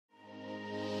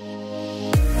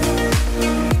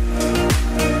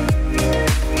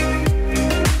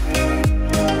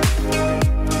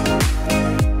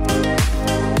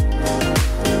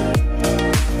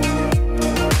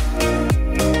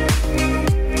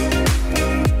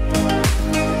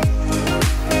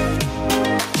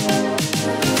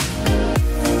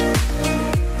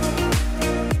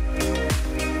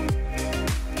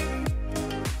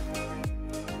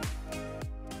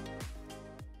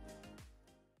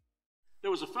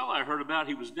There was a fellow I heard about.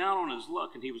 He was down on his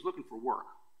luck, and he was looking for work.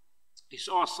 He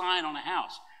saw a sign on a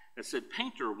house that said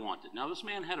painter wanted. Now, this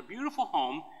man had a beautiful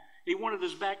home. He wanted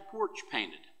his back porch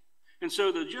painted. And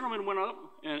so the gentleman went up,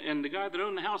 and the guy that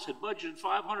owned the house had budgeted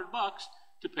 $500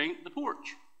 to paint the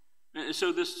porch. And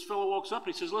so this fellow walks up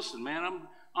and he says, listen, man,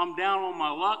 I'm down on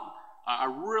my luck. I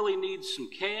really need some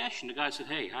cash. And the guy said,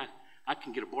 hey, I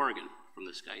can get a bargain from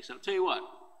this guy. He said, I'll tell you what,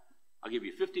 I'll give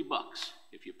you $50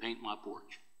 if you paint my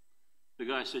porch. The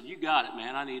guy said, you got it,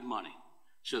 man, I need money.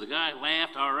 So the guy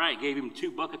laughed, all right, gave him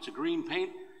 2 buckets of green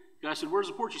paint. The guy said, where's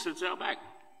the porch? He said, it's out back.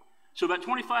 So about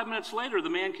 25 minutes later,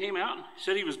 the man came out and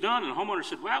said he was done, and the homeowner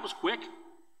said, well, that was quick.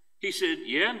 He said,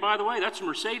 yeah, and by the way, that's a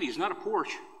Mercedes, not a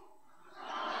Porsche.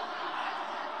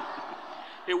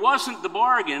 It wasn't the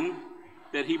bargain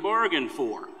that he bargained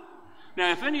for.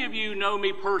 Now, if any of you know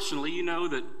me personally, you know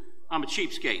that I'm a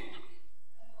cheapskate.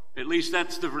 At least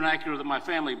that's the vernacular that my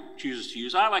family chooses to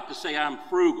use. I like to say I'm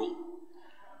frugal,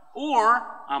 or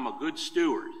I'm a good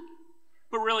steward.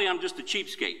 But really, I'm just a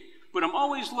cheapskate. But I'm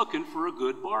always looking for a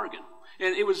good bargain.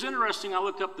 And it was interesting, I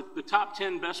looked up the top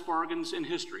 10 best bargains in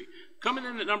history. Coming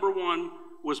in at number 1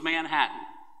 was Manhattan.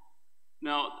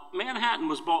 Now, Manhattan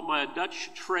was bought by a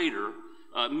Dutch trader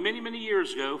many, many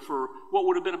years ago for what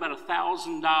would have been about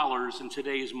 $1,000 in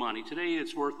today's money. Today,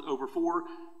 it's worth over $4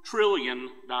 trillion.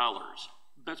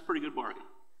 That's a pretty good bargain.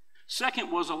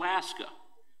 Second was Alaska.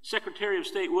 Secretary of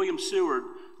State William Seward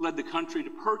led the country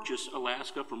to purchase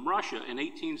Alaska from Russia in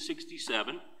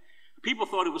 1867. People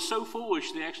thought it was so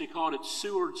foolish, they actually called it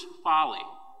Seward's folly.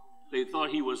 They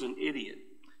thought he was an idiot.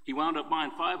 He wound up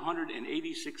buying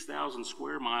 586,000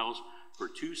 square miles for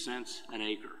 2 cents an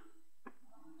acre.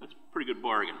 That's a pretty good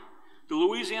bargain. The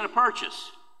Louisiana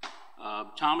Purchase.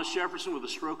 Thomas Jefferson, with a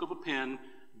stroke of a pen,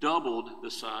 doubled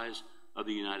the size of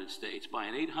the United States,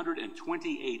 buying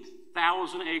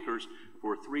 828,000 acres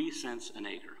for 3 cents an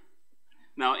acre.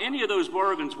 Now, any of those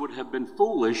bargains would have been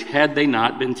foolish had they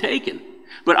not been taken.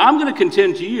 But I'm going to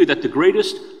contend to you that the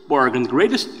greatest bargain, the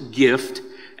greatest gift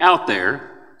out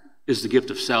there is the gift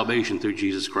of salvation through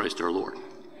Jesus Christ our Lord.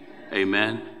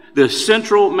 Amen. The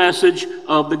central message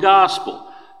of the gospel.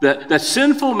 That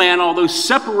sinful man, although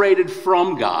separated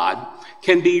from God,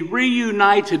 can be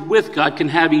reunited with God, can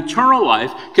have eternal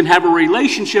life, can have a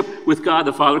relationship with God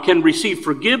the Father, can receive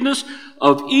forgiveness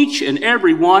of each and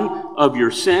every one of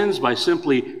your sins by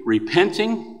simply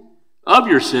repenting of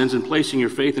your sins and placing your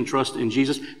faith and trust in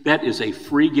Jesus. That is a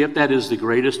free gift. That is the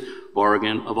greatest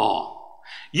bargain of all.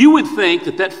 You would think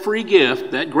that that free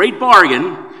gift, that great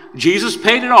bargain, Jesus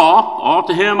paid it all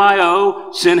to him I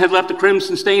owe. Sin had left a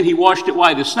crimson stain, he washed it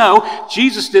white as snow.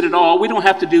 Jesus did it all, we don't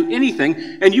have to do anything.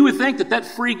 And you would think that that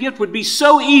free gift would be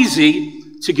so easy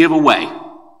to give away.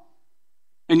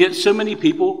 And yet so many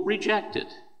people reject it.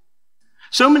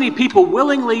 So many people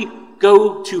willingly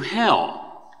go to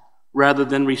hell rather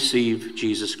than receive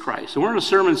Jesus Christ. And we're in a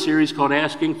sermon series called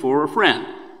Asking for a Friend.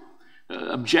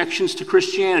 Objections to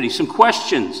Christianity, some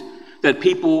questions that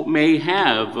people may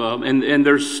have. And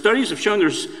there's studies have shown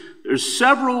there's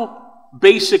several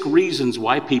basic reasons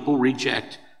why people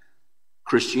reject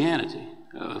Christianity.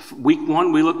 Week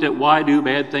 1, we looked at why do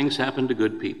bad things happen to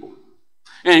good people.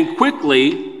 And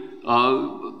quickly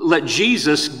let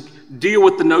Jesus deal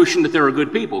with the notion that there are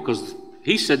good people, because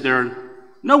he said there are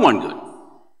no one good.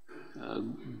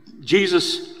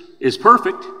 Jesus is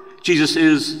perfect. Jesus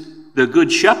is the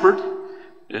good shepherd.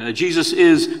 Jesus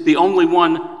is the only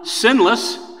one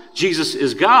sinless. Jesus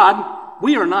is God.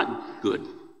 We are not good.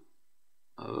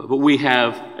 But we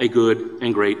have a good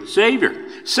and great Savior.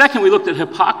 Second, we looked at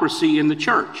hypocrisy in the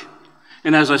church.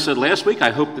 And as I said last week,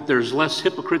 I hope that there's less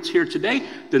hypocrites here today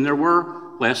than there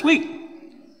were last week.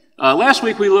 Last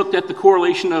week, we looked at the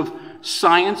correlation of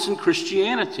science and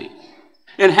Christianity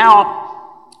and how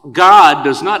God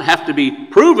does not have to be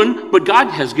proven, but God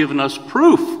has given us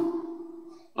proof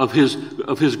of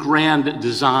his grand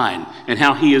design and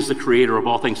how he is the creator of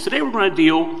all things. Today we're going to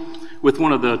deal with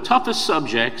one of the toughest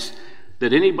subjects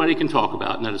that anybody can talk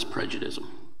about, and that is prejudice,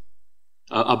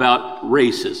 about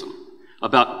racism,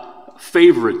 about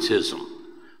favoritism,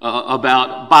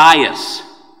 about bias,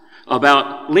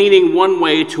 about leaning one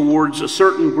way towards a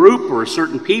certain group or a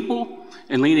certain people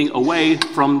and leaning away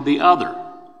from the other.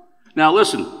 Now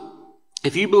listen,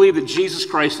 if you believe that Jesus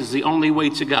Christ is the only way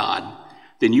to God,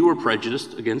 then you are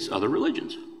prejudiced against other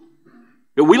religions.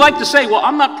 But we like to say, well,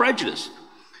 I'm not prejudiced.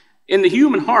 In the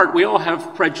human heart, we all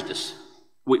have prejudice.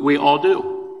 We all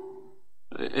do.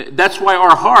 That's why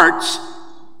our hearts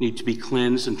need to be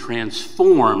cleansed and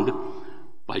transformed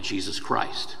by Jesus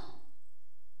Christ.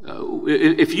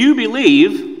 If you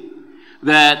believe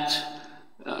that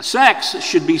sex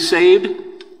should be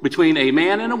saved between a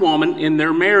man and a woman in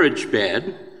their marriage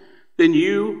bed, then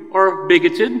you are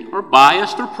bigoted or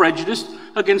biased or prejudiced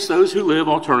against those who live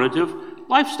alternative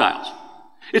lifestyles.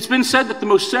 It's been said that the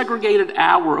most segregated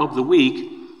hour of the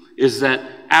week is that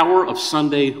hour of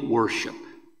Sunday worship.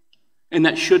 And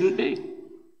that shouldn't be.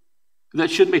 That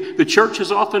shouldn't be. The church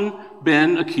has often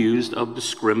been accused of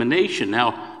discrimination.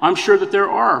 Now, I'm sure that there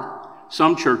are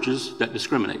some churches that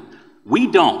discriminate. We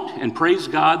don't, and praise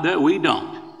God that we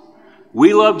don't.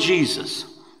 We love Jesus.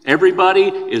 Everybody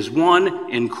is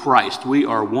one in Christ. We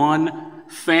are one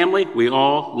family. We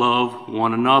all love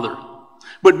one another.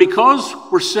 But because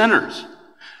we're sinners,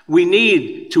 we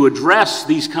need to address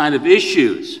these kind of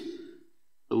issues,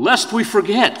 lest we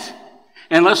forget,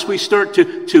 and lest we start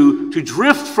to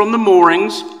drift from the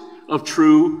moorings of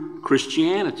true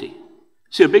Christianity.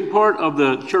 See, a big part of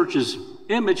the church's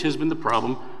image has been the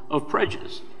problem of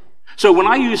prejudice. So when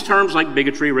I use terms like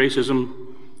bigotry,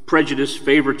 racism, prejudice,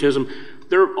 favoritism,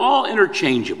 they're all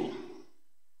interchangeable,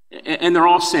 and they're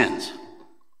all sins.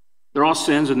 They're all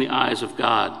sins in the eyes of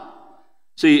God.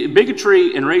 See,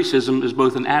 bigotry and racism is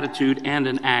both an attitude and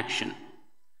an action.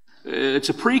 It's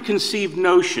a preconceived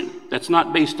notion that's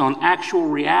not based on actual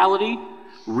reality,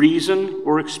 reason,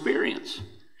 or experience.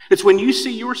 It's when you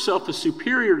see yourself as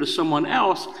superior to someone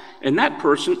else and that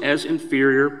person as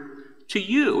inferior to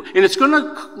you. And it's going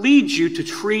to lead you to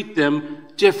treat them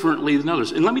differently than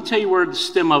others. And let me tell you where the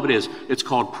stem of it is. It's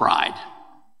called pride.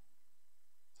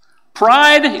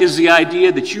 Pride is the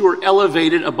idea that you are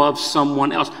elevated above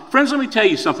someone else. Friends, let me tell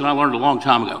you something I learned a long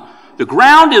time ago. The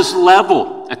ground is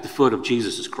level at the foot of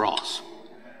Jesus' cross.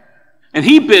 And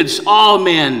he bids all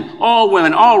men, all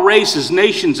women, all races,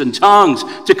 nations, and tongues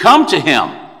to come to him.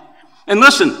 And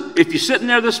listen, if you're sitting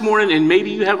there this morning and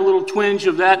maybe you have a little twinge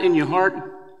of that in your heart,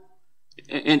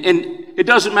 and it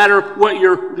doesn't matter what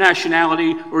your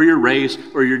nationality or your race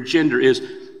or your gender is,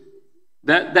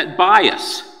 that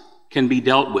bias can be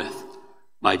dealt with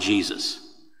by Jesus.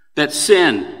 That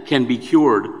sin can be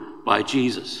cured by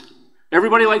Jesus.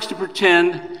 Everybody likes to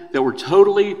pretend that we're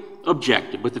totally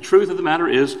objective, but the truth of the matter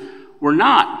is we're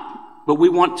not, but we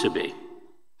want to be.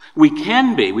 We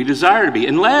can be, we desire to be,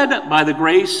 and led by the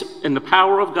grace and the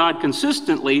power of God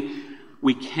consistently,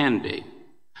 we can be.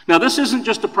 Now, this isn't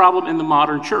just a problem in the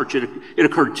modern church. It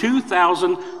occurred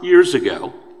 2,000 years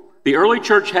ago. The early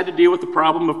church had to deal with the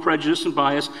problem of prejudice and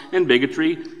bias and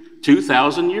bigotry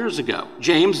 2,000 years ago.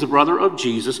 James, the brother of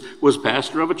Jesus, was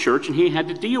pastor of a church, and he had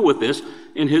to deal with this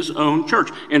in his own church.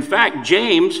 In fact,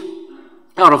 James,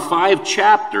 out of 5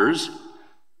 chapters,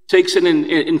 takes an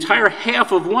entire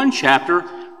half of one chapter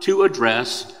to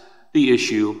address the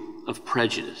issue of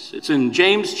prejudice. It's in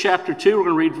James chapter 2. We're going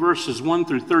to read verses 1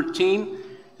 through 13.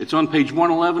 It's on page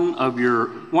 1011 of your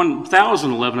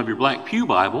Black Pew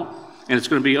Bible, and it's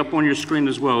going to be up on your screen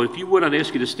as well. If you would, I'd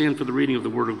ask you to stand for the reading of the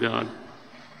Word of God.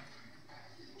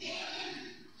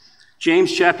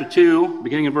 James chapter 2,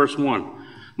 beginning in verse 1.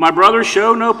 My brothers,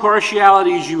 show no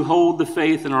partiality as you hold the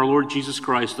faith in our Lord Jesus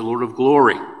Christ, the Lord of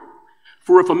glory.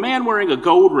 For if a man wearing a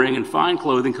gold ring and fine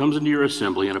clothing comes into your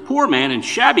assembly, and a poor man in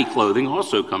shabby clothing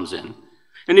also comes in,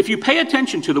 and if you pay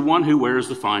attention to the one who wears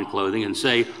the fine clothing and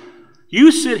say,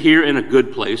 you sit here in a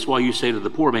good place, while you say to the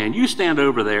poor man, you stand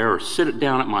over there or sit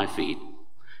down at my feet,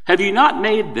 have you not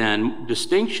made then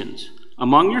distinctions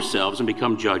among yourselves and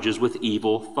become judges with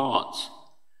evil thoughts?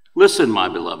 Listen, my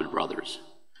beloved brothers,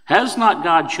 has not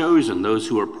God chosen those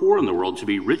who are poor in the world to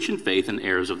be rich in faith and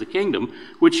heirs of the kingdom,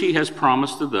 which he has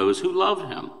promised to those who love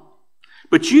him?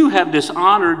 But you have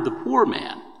dishonored the poor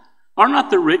man. Are not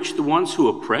the rich the ones who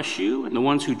oppress you and the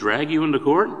ones who drag you into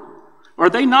court? Are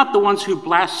they not the ones who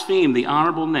blaspheme the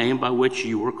honorable name by which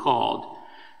you were called?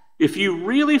 If you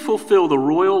really fulfill the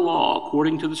royal law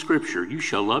according to the scripture, you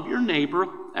shall love your neighbor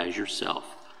as yourself.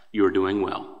 You are doing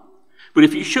well. But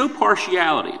if you show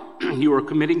partiality, you are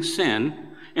committing sin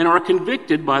and are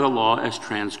convicted by the law as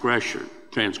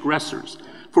transgressors.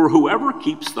 For whoever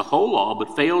keeps the whole law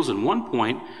but fails in one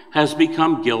point has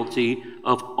become guilty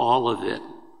of all of it.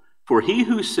 For he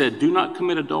who said, do not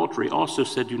commit adultery, also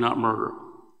said, do not murder.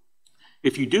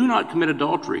 If you do not commit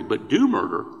adultery but do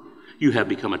murder, you have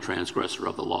become a transgressor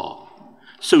of the law.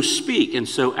 So speak and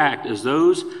so act as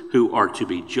those who are to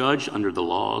be judged under the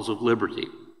laws of liberty.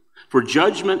 For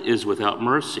judgment is without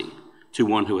mercy to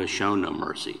one who has shown no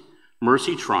mercy.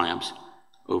 Mercy triumphs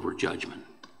over judgment.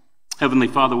 Heavenly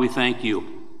Father, we thank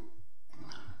you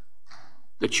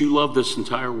that you love this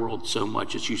entire world so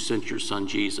much that you sent your son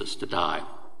Jesus to die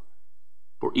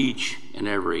for each and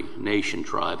every nation,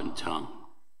 tribe, and tongue.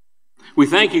 We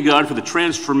thank you, God, for the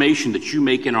transformation that you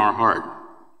make in our heart.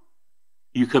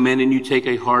 You come in and you take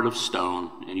a heart of stone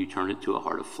and you turn it to a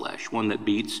heart of flesh, one that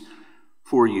beats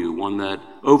for you, one that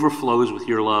overflows with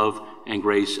your love and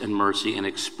grace and mercy and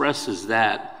expresses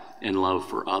that in love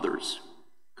for others.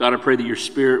 God, I pray that your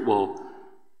Spirit will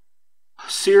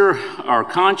sear our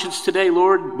conscience today,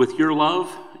 Lord, with your love,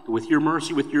 with your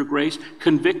mercy, with your grace.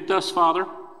 Convict us, Father,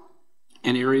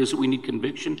 in areas that we need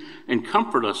conviction, and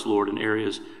comfort us, Lord, in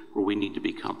areas where we need to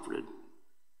be comforted.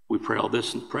 We pray all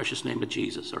this in the precious name of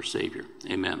Jesus, our Savior.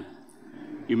 Amen.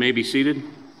 You may be seated.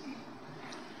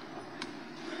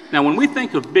 Now, when we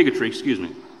think of bigotry,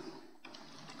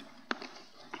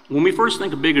 when we first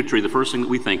think of bigotry, the first thing that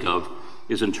we think of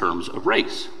is in terms of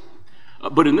race.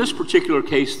 But in this particular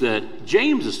case that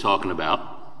James is talking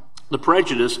about, the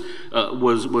prejudice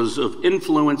was of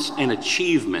influence and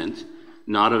achievement,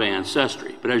 not of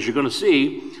ancestry. But as you're going to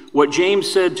see, what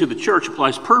James said to the church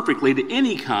applies perfectly to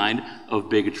any kind of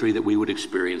bigotry that we would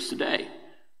experience today,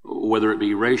 whether it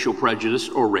be racial prejudice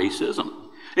or racism.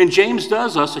 And James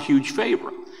does us a huge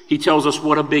favor. He tells us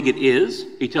what a bigot is,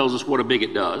 he tells us what a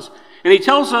bigot does, and he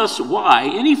tells us why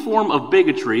any form of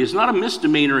bigotry is not a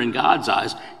misdemeanor in God's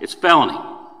eyes, it's felony.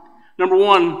 Number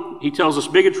one, he tells us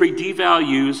bigotry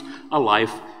devalues a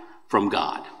life from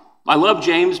God. I love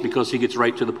James because he gets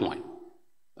right to the point.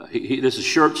 This is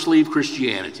shirt-sleeve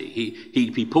Christianity.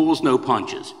 He pulls no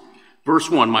punches.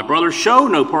 Verse 1, my brothers, show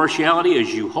no partiality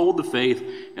as you hold the faith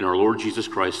in our Lord Jesus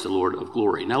Christ, the Lord of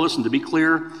glory. Now listen, to be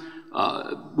clear,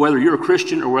 whether you're a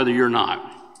Christian or whether you're not,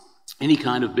 any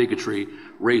kind of bigotry,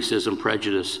 racism,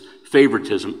 prejudice,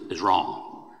 favoritism is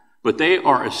wrong. But they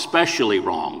are especially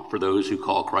wrong for those who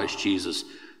call Christ Jesus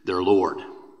their Lord.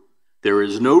 There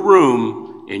is no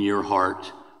room in your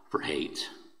heart for hate.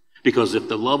 Because if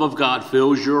the love of God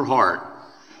fills your heart,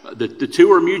 the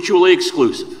two are mutually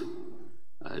exclusive.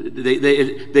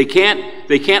 They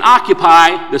can't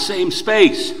occupy the same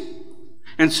space.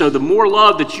 And so the more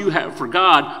love that you have for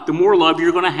God, the more love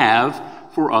you're going to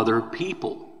have for other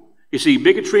people. You see,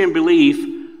 bigotry and belief,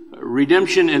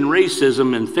 redemption and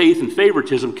racism, and faith and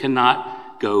favoritism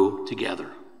cannot go together.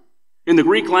 In the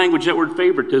Greek language, that word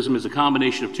favoritism is a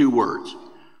combination of two words.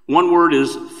 One word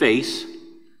is face,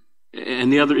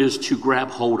 and the other is to grab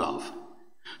hold of.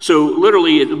 So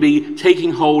literally it would be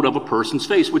taking hold of a person's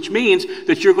face, which means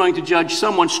that you're going to judge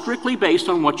someone strictly based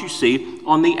on what you see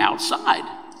on the outside.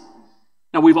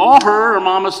 Now we've all heard our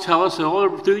mamas tell us all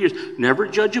through the years, never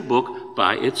judge a book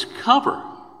by its cover.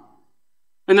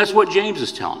 And that's what James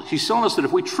is telling us. He's telling us that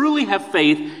if we truly have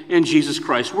faith in Jesus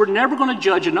Christ, we're never going to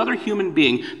judge another human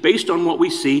being based on what we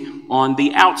see on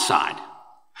the outside.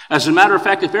 As a matter of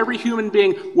fact, if every human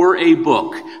being were a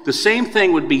book, the same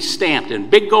thing would be stamped in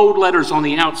big gold letters on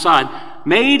the outside,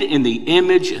 made in the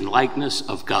image and likeness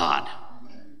of God.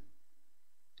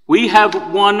 We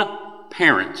have one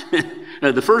parent.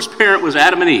 The first parent was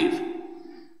Adam and Eve.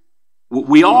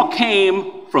 We all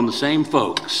came from the same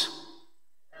folks.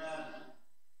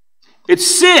 It's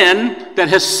sin that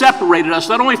has separated us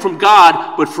not only from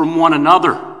God, but from one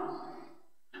another.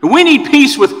 And we need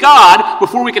peace with God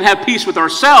before we can have peace with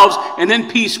ourselves and then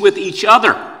peace with each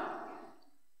other.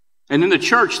 And in the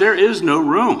church, there is no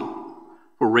room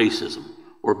for racism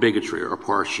or bigotry or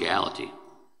partiality.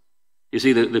 You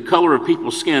see, the color of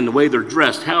people's skin, the way they're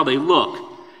dressed, how they look.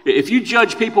 If you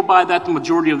judge people by that the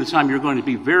majority of the time, you're going to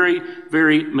be very,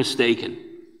 very mistaken.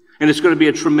 And it's going to be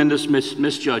a tremendous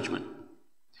misjudgment.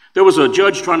 There was a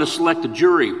judge trying to select a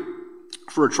jury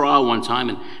for a trial one time,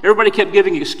 and everybody kept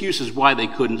giving excuses why they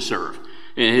couldn't serve.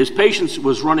 And his patience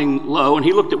was running low, and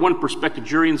he looked at one prospective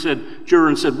juror and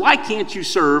said, why can't you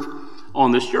serve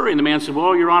on this jury? And the man said,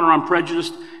 well, Your Honor, I'm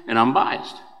prejudiced and I'm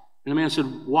biased. And the man said,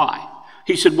 why?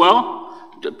 He said,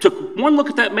 well, took one look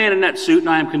at that man in that suit, and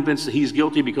I am convinced that he's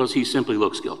guilty because he simply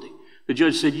looks guilty. The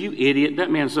judge said, you idiot,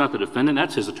 that man's not the defendant,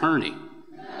 that's his attorney.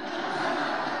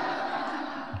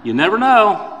 You never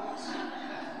know.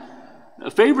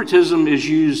 Favoritism is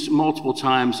used multiple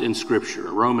times in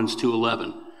Scripture. Romans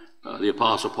 2:11, the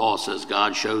Apostle Paul says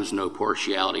God shows no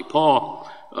partiality. Paul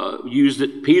used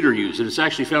it, Peter used it. It's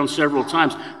actually found several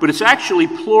times, but it's actually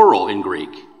plural in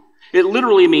Greek. It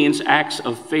literally means acts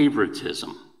of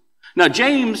favoritism. Now,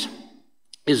 James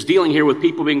is dealing here with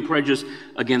people being prejudiced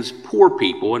against poor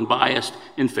people and biased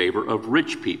in favor of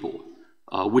rich people,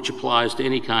 which applies to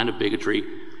any kind of bigotry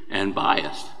and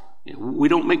bias. We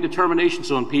don't make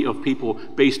determinations of people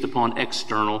based upon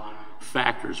external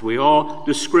factors. We all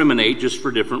discriminate just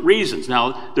for different reasons.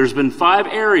 Now, there's been 5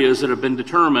 areas that have been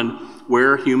determined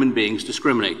where human beings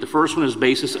discriminate. The first one is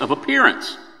basis of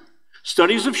appearance.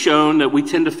 Studies have shown that we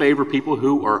tend to favor people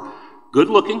who are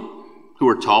good-looking, who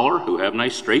are taller, who have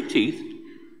nice straight teeth.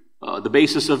 The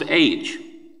basis of age.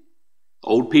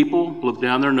 Old people look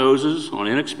down their noses on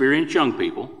inexperienced young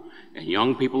people. And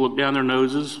young people look down their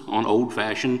noses on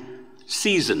old-fashioned,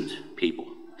 seasoned people.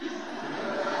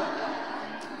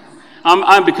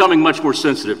 I'm becoming much more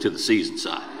sensitive to the seasoned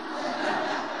side.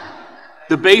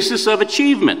 The basis of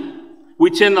achievement.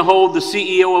 We tend to hold the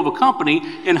CEO of a company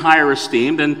in higher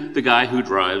esteem than the guy who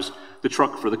drives the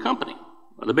truck for the company.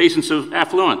 The basis of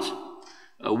affluence.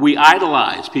 We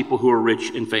idolize people who are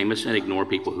rich and famous and ignore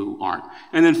people who aren't.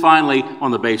 And then finally, on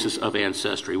the basis of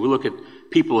ancestry, we look at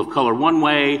people of color one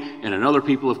way and another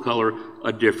people of color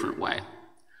a different way.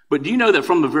 But do you know that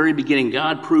from the very beginning,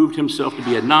 God proved himself to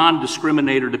be a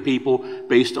non-discriminator to people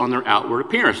based on their outward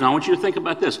appearance? Now, I want you to think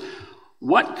about this.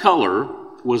 What color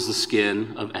was the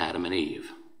skin of Adam and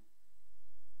Eve?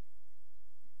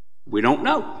 We don't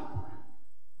know.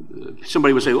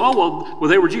 Somebody would say, oh, well,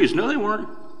 they were Jews. No, they weren't.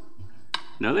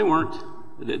 No, they weren't.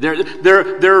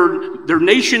 Their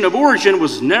nation of origin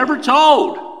was never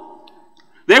told.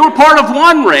 They were part of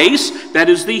one race, that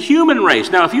is the human race.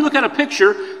 Now, if you look at a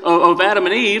picture of Adam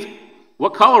and Eve,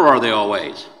 what color are they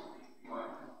always?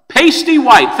 Pasty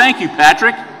white. Thank you,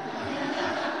 Patrick.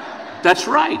 That's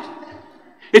right.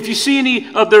 If you see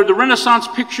any of the Renaissance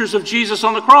pictures of Jesus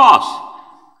on the cross,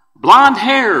 blonde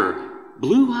hair,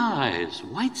 blue eyes,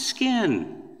 white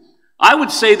skin. I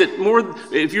would say that more,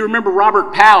 if you remember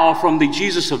Robert Powell from the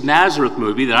Jesus of Nazareth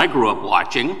movie that I grew up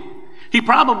watching, he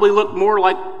probably looked more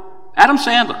like Adam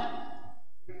Sandler.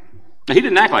 Now, he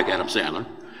didn't act like Adam Sandler,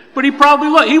 but he probably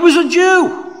looked. He was a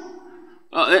Jew.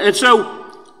 And so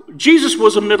Jesus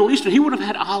was a Middle Eastern. He would have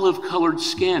had olive-colored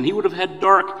skin. He would have had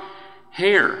dark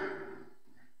hair.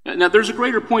 Now, there's a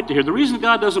greater point to here. The reason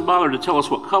God doesn't bother to tell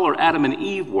us what color Adam and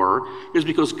Eve were is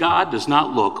because God does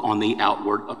not look on the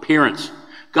outward appearance.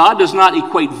 God does not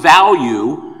equate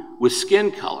value with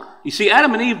skin color. You see,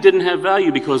 Adam and Eve didn't have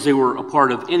value because they were a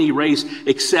part of any race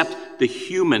except the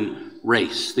human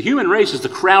race. The human race is the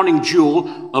crowning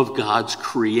jewel of God's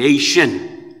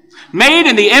creation. Made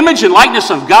in the image and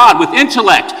likeness of God with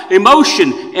intellect,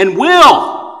 emotion, and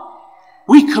will.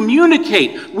 We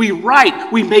communicate, we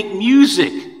write, we make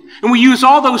music, and we use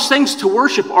all those things to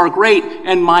worship our great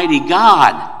and mighty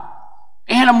God.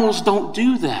 Animals don't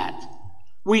do that.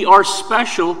 We are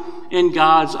special in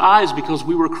God's eyes because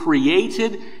we were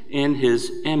created in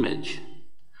his image.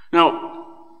 Now,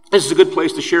 this is a good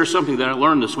place to share something that I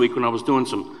learned this week when I was doing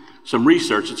some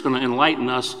research. It's going to enlighten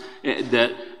us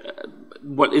that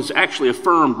what is actually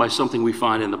affirmed by something we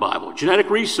find in the Bible. Genetic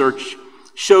research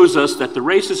shows us that the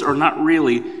races are not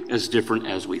really as different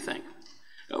as we think.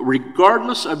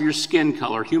 Regardless of your skin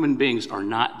color, human beings are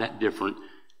not that different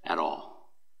at all.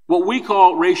 What we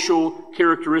call racial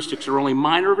characteristics are only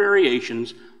minor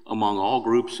variations among all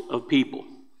groups of people.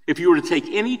 If you were to take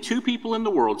any two people in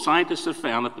the world, scientists have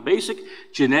found that the basic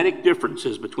genetic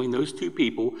differences between those two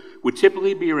people would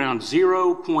typically be around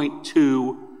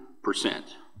 0.2%.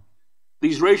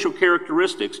 These racial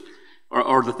characteristics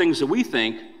are the things that we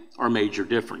think are major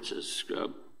differences,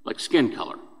 like skin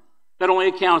color. That only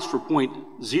accounts for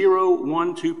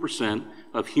 0.012%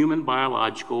 of human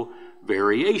biological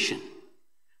variation.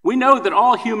 We know that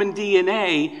all human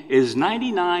DNA is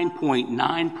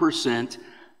 99.9%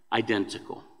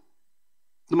 identical.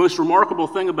 The most remarkable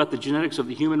thing about the genetics of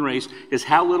the human race is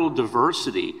how little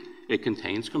diversity it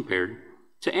contains compared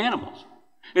to animals.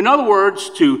 In other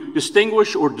words, to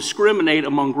distinguish or discriminate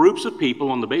among groups of people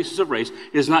on the basis of race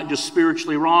is not just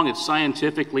spiritually wrong, it's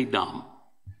scientifically dumb.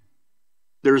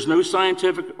 There is no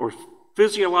scientific or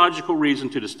physiological reason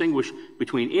to distinguish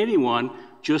between anyone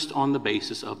just on the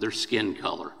basis of their skin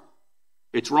color.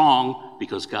 It's wrong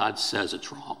because God says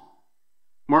it's wrong.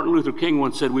 Martin Luther King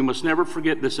once said, "We must never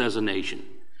forget this as a nation.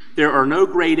 There are no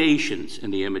gradations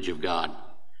in the image of God.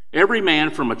 Every man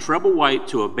from a treble white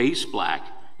to a bass black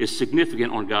is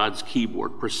significant on God's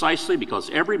keyboard, precisely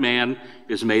because every man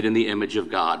is made in the image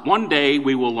of God." One day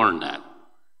we will learn that.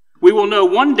 We will know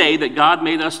one day that God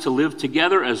made us to live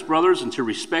together as brothers and to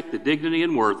respect the dignity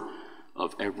and worth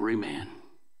of every man.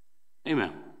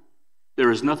 Amen. There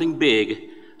is nothing big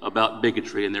about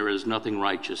bigotry, and there is nothing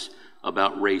righteous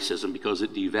about racism because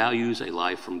it devalues a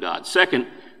life from God. Second,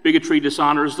 bigotry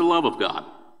dishonors the love of God.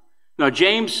 Now,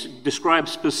 James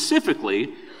describes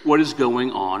specifically what is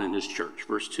going on in his church.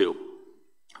 Verse 2.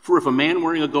 "For if a man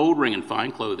wearing a gold ring and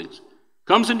fine clothing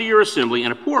comes into your assembly,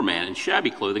 and a poor man in shabby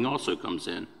clothing also comes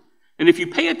in, and if you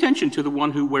pay attention to the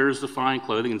one who wears the fine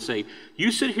clothing and say,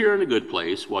 'You sit here in a good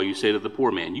place,' while you say to the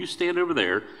poor man, 'You stand over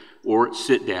there,' or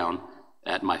 'Sit down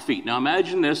at my feet.'" Now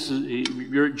imagine this.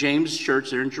 You're at James' church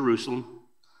there in Jerusalem.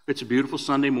 It's a beautiful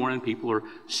Sunday morning. People are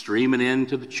streaming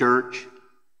into the church.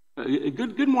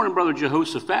 Good morning, Brother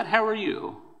Jehoshaphat. How are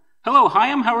you? Hello,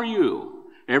 Chaim. How are you?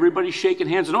 Everybody's shaking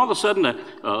hands, and all of a sudden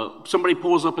somebody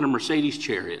pulls up in a Mercedes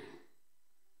chariot.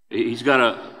 He's got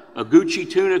a Gucci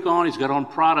tunic on. He's got on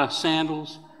Prada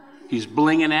sandals. He's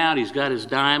blinging out. He's got his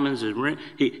diamonds.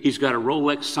 He's got a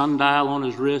Rolex sundial on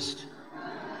his wrist.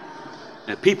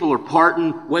 And people are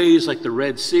parting ways like the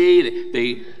Red Sea.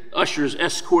 The ushers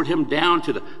escort him down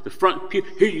to the front pew.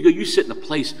 Here you go. You sit in a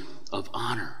place of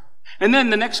honor. And then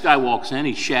the next guy walks in.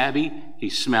 He's shabby.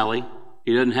 He's smelly.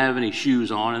 He doesn't have any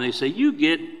shoes on. And they say, you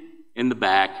get in the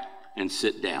back and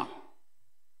sit down.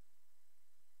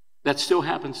 That still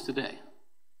happens today.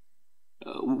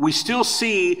 We still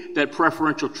see that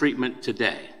preferential treatment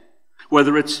today.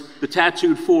 Whether it's the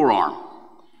tattooed forearm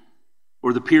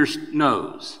or the pierced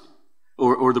nose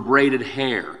or the braided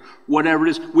hair, whatever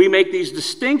it is, we make these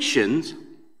distinctions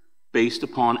based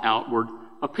upon outward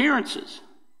appearances.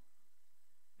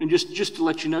 And just to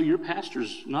let you know, your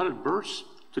pastor's not adverse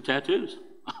to tattoos.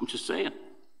 I'm just saying.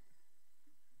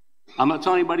 I'm not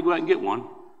telling anybody to go out and get one.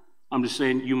 I'm just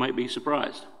saying you might be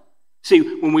surprised. See,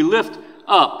 when we lift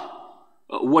up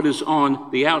what is on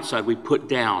the outside, we put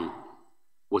down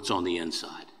what's on the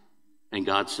inside. And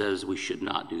God says we should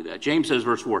not do that. James says,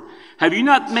 verse 4, have you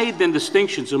not made then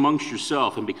distinctions amongst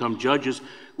yourself and become judges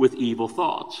with evil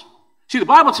thoughts? See, the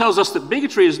Bible tells us that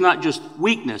bigotry is not just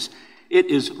weakness, it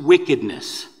is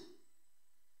wickedness.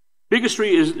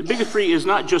 Bigotry is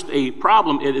not just a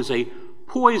problem, it is a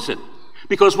poison.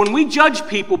 Because when we judge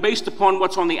people based upon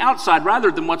what's on the outside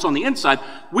rather than what's on the inside,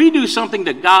 we do something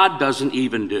that God doesn't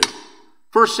even do.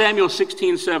 1 Samuel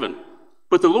 16:7.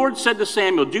 But the Lord said to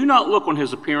Samuel, do not look on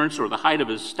his appearance or the height of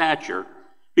his stature,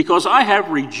 because I have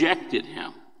rejected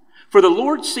him. For the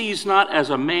Lord sees not as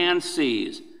a man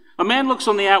sees. A man looks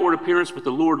on the outward appearance, but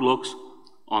the Lord looks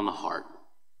on the heart.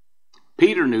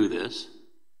 Peter knew this.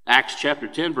 Acts chapter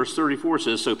 10, verse 34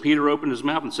 says, so Peter opened his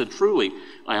mouth and said, truly,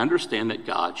 I understand that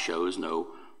God shows no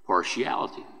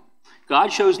partiality.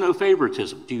 God shows no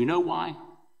favoritism. Do you know why?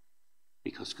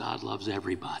 Because God loves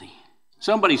everybody.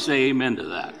 Somebody say amen to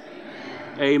that.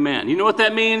 Amen. You know what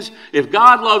that means? If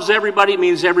God loves everybody, it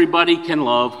means everybody can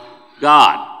love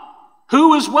God.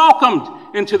 Who is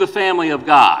welcomed into the family of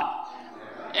God?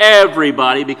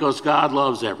 Everybody, because God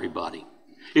loves everybody.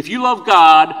 If you love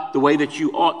God the way that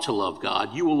you ought to love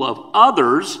God, you will love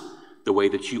others the way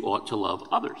that you ought to love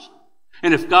others.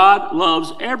 And if God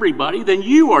loves everybody, then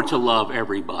you are to love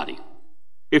everybody.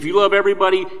 If you love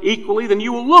everybody equally, then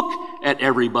you will look at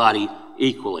everybody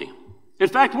equally. In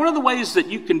fact, one of the ways that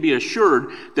you can be assured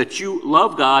that you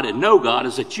love God and know God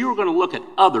is that you are going to look at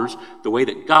others the way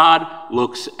that God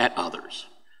looks at others.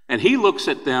 And he looks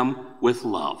at them with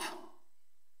love.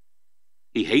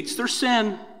 He hates their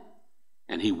sin,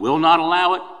 and he will not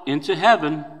allow it into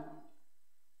heaven.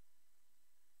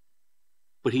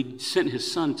 But he sent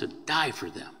his son to die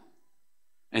for them.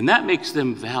 And that makes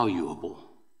them valuable.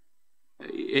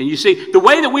 And you see, the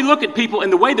way that we look at people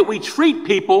and the way that we treat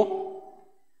people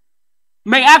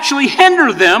may actually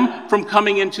hinder them from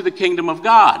coming into the kingdom of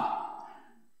God.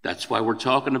 That's why we're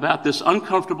talking about this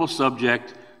uncomfortable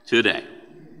subject today.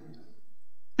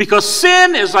 Because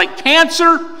sin is like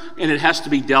cancer, and it has to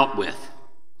be dealt with.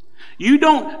 You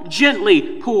don't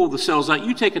gently pull the cells out.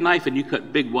 You take a knife and you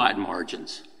cut big, wide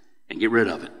margins and get rid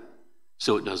of it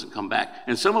so it doesn't come back.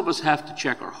 And some of us have to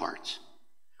check our hearts.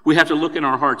 We have to look in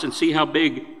our hearts and see how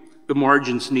big the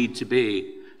margins need to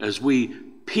be as we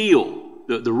peel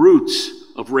the roots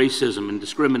of racism and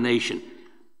discrimination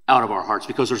out of our hearts.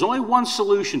 Because there's only one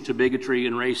solution to bigotry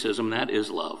and racism, that is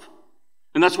love.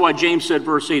 And that's why James said,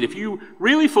 verse 8, if you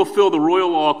really fulfill the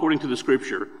royal law according to the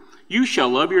scripture, you shall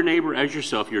love your neighbor as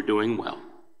yourself, you're doing well.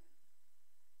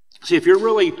 See, if you're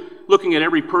really looking at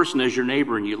every person as your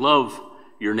neighbor and you love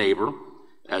your neighbor,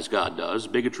 as God does,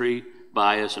 bigotry,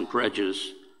 bias, and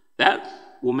prejudice, that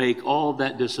will make all of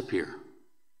that disappear.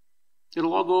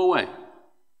 It'll all go away.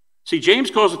 See, James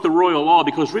calls it the royal law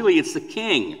because really it's the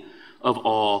king of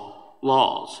all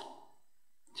laws.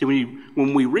 See,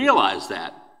 when we realize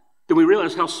that, then we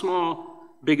realize how small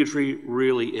bigotry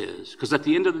really is. Because at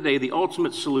the end of the day, the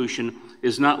ultimate solution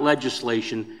is not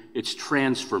legislation, it's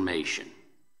transformation.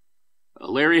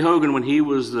 Larry Hogan, when he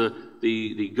was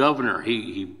the governor,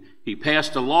 he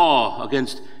passed a law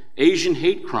against Asian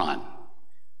hate crime.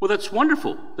 Well, that's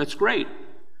wonderful. That's great.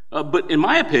 But in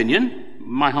my opinion,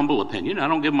 my humble opinion, I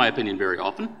don't give my opinion very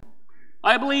often,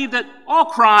 I believe that all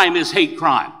crime is hate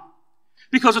crime.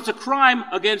 Because it's a crime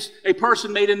against a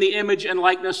person made in the image and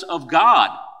likeness of God,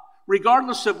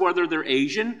 regardless of whether they're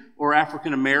Asian or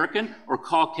African American or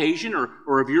Caucasian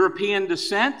or of European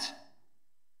descent.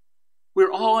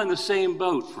 We're all in the same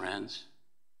boat, friends.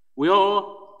 We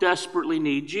all desperately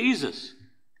need Jesus.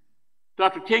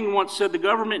 Dr. King once said the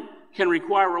government can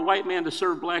require a white man to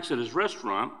serve blacks at his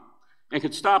restaurant and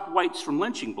can stop whites from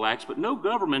lynching blacks, but no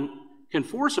government can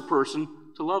force a person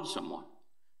to love someone.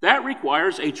 That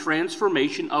requires a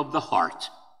transformation of the heart.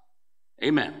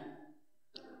 Amen.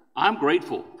 I'm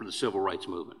grateful for the civil rights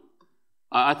movement.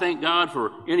 I thank God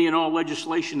for any and all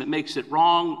legislation that makes it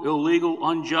wrong, illegal,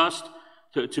 unjust,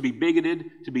 to be bigoted,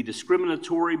 to be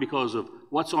discriminatory because of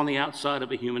what's on the outside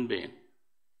of a human being.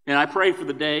 And I pray for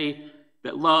the day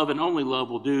that love and only love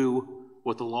will do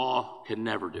what the law can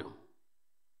never do.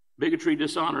 Bigotry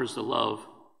dishonors the love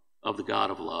of the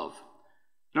God of love.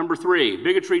 Number 3,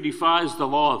 bigotry defies the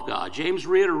law of God. James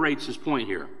reiterates his point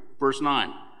here, verse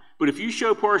 9. But if you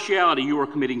show partiality, you are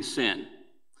committing sin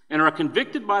and are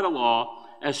convicted by the law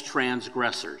as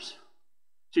transgressors.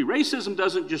 See, racism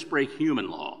doesn't just break human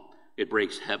law, it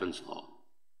breaks heaven's law.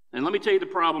 And let me tell you the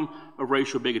problem of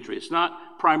racial bigotry. It's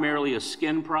not primarily a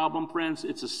skin problem, friends,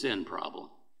 it's a sin problem.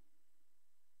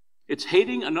 It's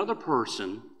hating another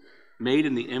person made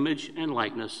in the image and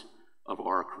likeness of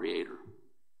our Creator.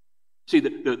 See,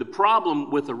 the problem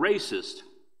with a racist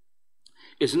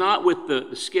is not with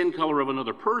the skin color of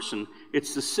another person,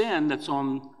 it's the sin that's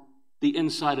on the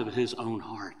inside of his own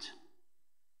heart.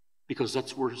 Because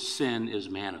that's where sin is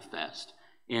manifest,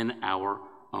 in our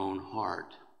own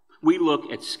heart. We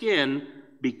look at skin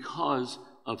because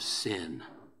of sin.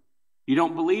 You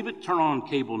don't believe it? Turn on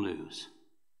cable news.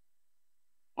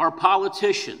 Our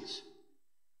politicians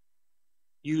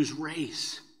use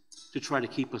race to try to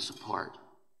keep us apart,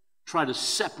 try to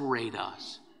separate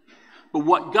us. But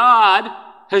what God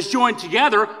has joined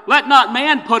together, let not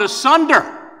man put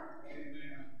asunder.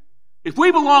 If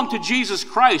we belong to Jesus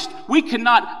Christ, we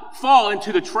cannot fall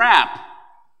into the trap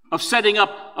of setting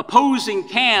up opposing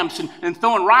camps and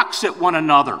throwing rocks at one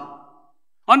another.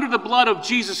 Under the blood of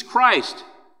Jesus Christ,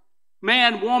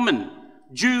 man, woman,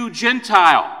 Jew,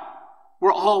 Gentile,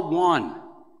 we're all one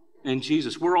in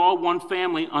Jesus. We're all one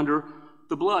family under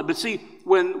the blood. But see,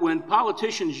 when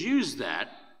politicians use that,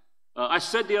 I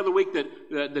said the other week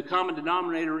that the common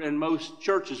denominator in most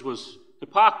churches was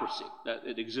hypocrisy, that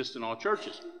it exists in all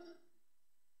churches.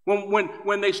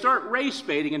 When they start race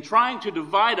baiting and trying to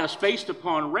divide us based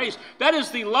upon race, that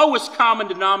is the lowest common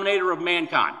denominator of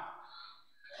mankind.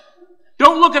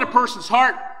 Don't look at a person's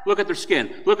heart, look at their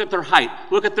skin, look at their height,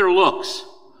 look at their looks,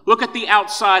 look at the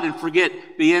outside and forget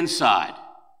the inside.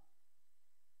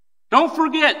 Don't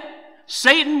forget,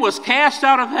 Satan was cast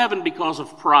out of heaven because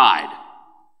of pride.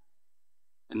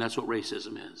 And that's what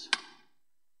racism is.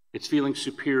 It's feeling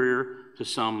superior to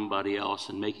somebody else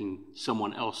and making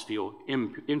someone else feel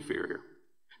inferior.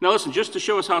 Now listen, just to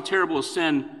show us how terrible a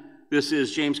sin this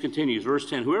is, James continues, verse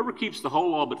 10, whoever keeps the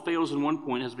whole law but fails in one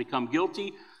point has become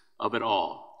guilty of it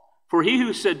all. For he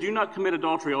who said, do not commit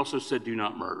adultery, also said, do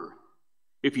not murder.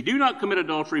 If you do not commit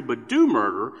adultery but do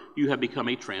murder, you have become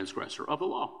a transgressor of the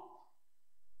law.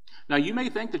 Now you may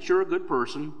think that you're a good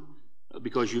person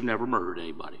because you've never murdered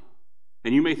anybody.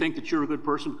 And you may think that you're a good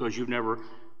person because you've never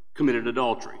committed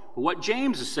adultery. But what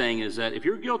James is saying is that if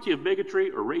you're guilty of bigotry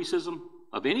or racism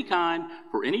of any kind,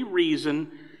 for any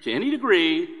reason, to any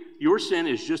degree, your sin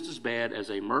is just as bad as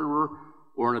a murderer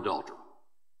or an adulterer.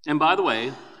 And by the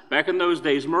way, back in those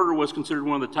days, murder was considered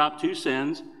one of the top 2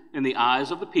 sins in the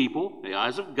eyes of the people, the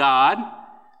eyes of God.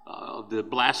 The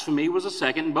blasphemy was a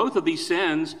second. And both of these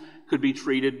sins could be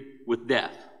treated with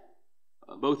death.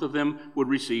 Both of them would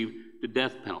receive the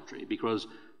death penalty because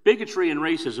bigotry and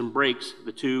racism breaks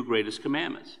the 2 greatest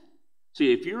commandments.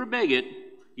 See, if you're a bigot,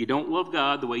 you don't love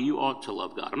God the way you ought to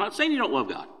love God. I'm not saying you don't love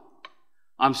God.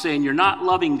 I'm saying you're not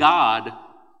loving God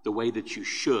the way that you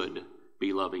should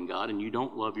be loving God, and you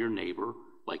don't love your neighbor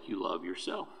like you love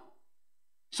yourself.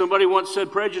 Somebody once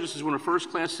said prejudice is when a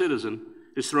first-class citizen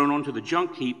is thrown onto the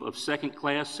junk heap of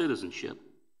second-class citizenship.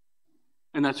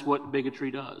 And that's what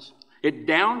bigotry does. It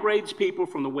downgrades people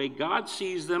from the way God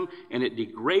sees them, and it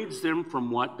degrades them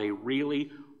from what they really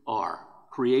are,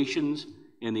 creations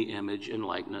in the image and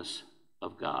likeness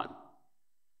of God.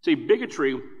 See,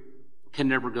 bigotry can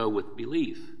never go with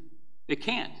belief. It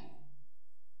can't.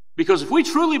 Because if we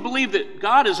truly believe that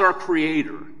God is our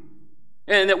creator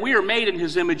and that we are made in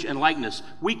his image and likeness,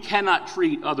 we cannot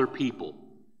treat other people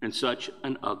in such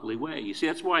an ugly way. You see,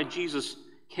 that's why Jesus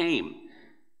came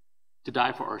to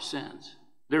die for our sins.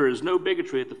 There is no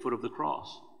bigotry at the foot of the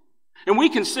cross. And we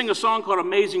can sing a song called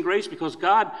Amazing Grace because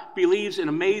God believes in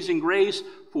amazing grace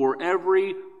for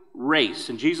every race.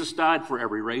 And Jesus died for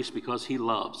every race because he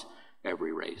loves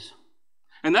every race.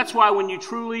 And that's why when you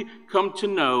truly come to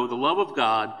know the love of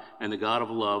God and the God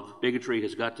of love, bigotry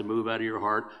has got to move out of your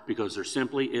heart because there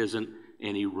simply isn't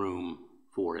any room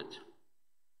for it.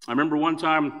 I remember one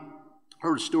time I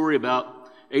heard a story about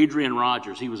Adrian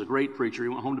Rogers. He was a great preacher. He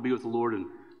went home to be with the Lord in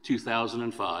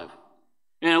 2005.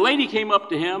 And a lady came up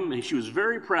to him, and she was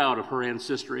very proud of her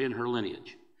ancestry and her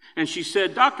lineage. And she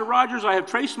said, "Dr. Rogers, I have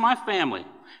traced my family,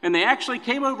 and they actually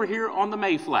came over here on the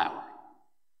Mayflower."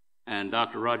 And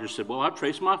Dr. Rogers said, "Well, I've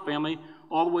traced my family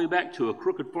all the way back to a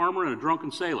crooked farmer and a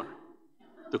drunken sailor.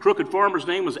 The crooked farmer's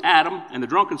name was Adam, and the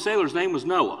drunken sailor's name was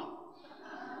Noah."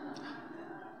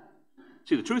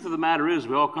 See, the truth of the matter is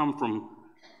we all come from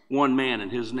one man,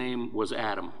 and his name was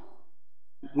Adam.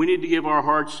 We need to give our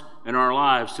hearts and our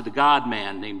lives to the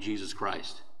God-man named Jesus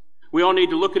Christ. We all need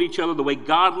to look at each other the way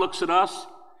God looks at us,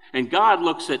 and God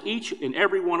looks at each and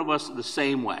every one of us the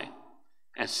same way,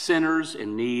 as sinners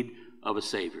in need of a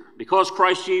Savior. Because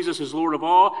Christ Jesus is Lord of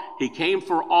all, He came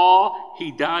for all,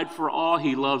 He died for all,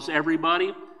 He loves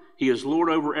everybody, He is Lord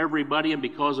over everybody, and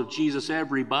because of Jesus,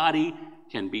 everybody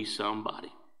can be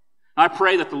somebody. I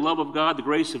pray that the love of God, the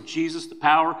grace of Jesus, the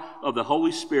power of the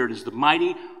Holy Spirit is the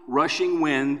mighty rushing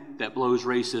wind that blows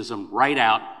racism right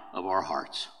out of our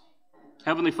hearts.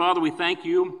 Heavenly Father, we thank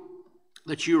you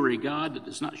that you are a God that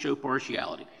does not show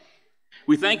partiality.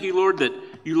 We thank you, Lord, that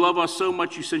you love us so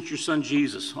much you sent your Son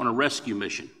Jesus on a rescue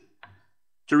mission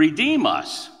to redeem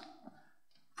us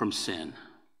from sin,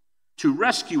 to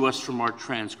rescue us from our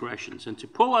transgressions, and to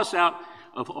pull us out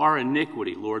of our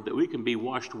iniquity, Lord, that we can be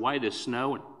washed white as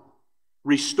snow and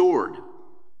restored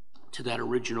to that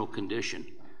original condition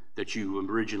that you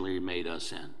originally made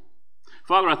us in.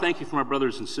 Father, I thank you for my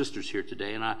brothers and sisters here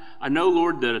today, and I know,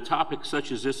 Lord, that a topic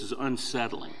such as this is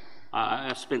unsettling.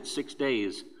 I spent 6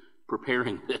 days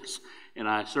preparing this, and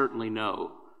I certainly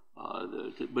know,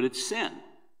 but it's sin,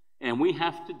 and we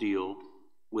have to deal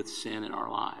with sin in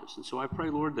our lives. And so I pray,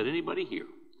 Lord, that anybody here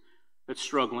that's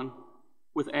struggling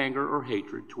with anger or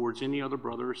hatred towards any other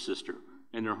brother or sister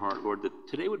in their heart, Lord, that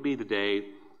today would be the day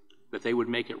that they would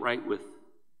make it right with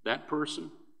that person,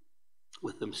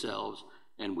 with themselves,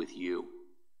 and with you.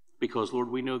 Because, Lord,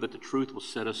 we know that the truth will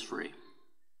set us free.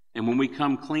 And when we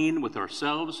come clean with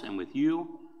ourselves and with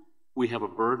you, we have a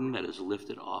burden that is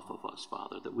lifted off of us,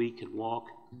 Father, that we can walk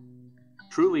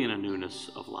truly in a newness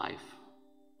of life,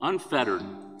 unfettered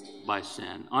by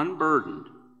sin, unburdened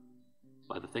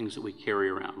by the things that we carry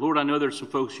around. Lord, I know there's some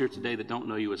folks here today that don't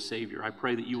know you as Savior. I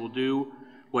pray that you will do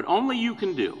what only you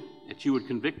can do, that you would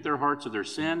convict their hearts of their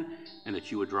sin, and that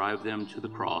you would drive them to the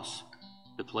cross,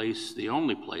 the place, the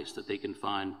only place that they can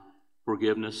find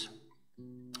forgiveness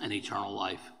and eternal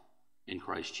life in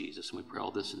Christ Jesus. And we pray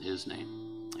all this in his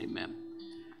name. Amen.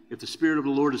 If the Spirit of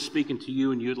the Lord is speaking to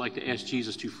you and you'd like to ask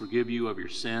Jesus to forgive you of your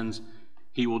sins,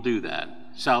 he will do that.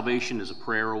 Salvation is a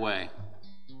prayer away.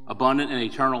 Abundant and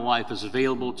eternal life is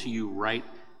available to you right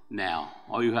now.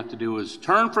 All you have to do is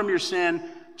turn from your sin,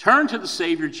 turn to the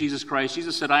Savior, Jesus Christ.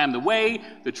 Jesus said, "I am the way,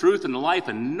 the truth, and the life,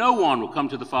 and no one will come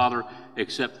to the Father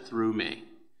except through me."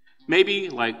 Maybe,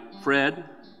 like Fred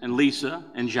and Lisa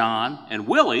and John and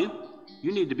Willie,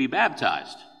 you need to be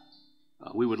baptized.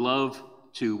 We would love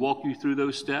to walk you through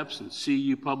those steps and see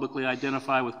you publicly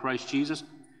identify with Christ Jesus.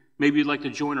 Maybe you'd like to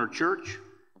join our church,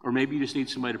 or maybe you just need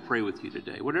somebody to pray with you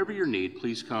today. Whatever your need,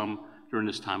 please come during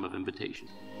this time of invitation.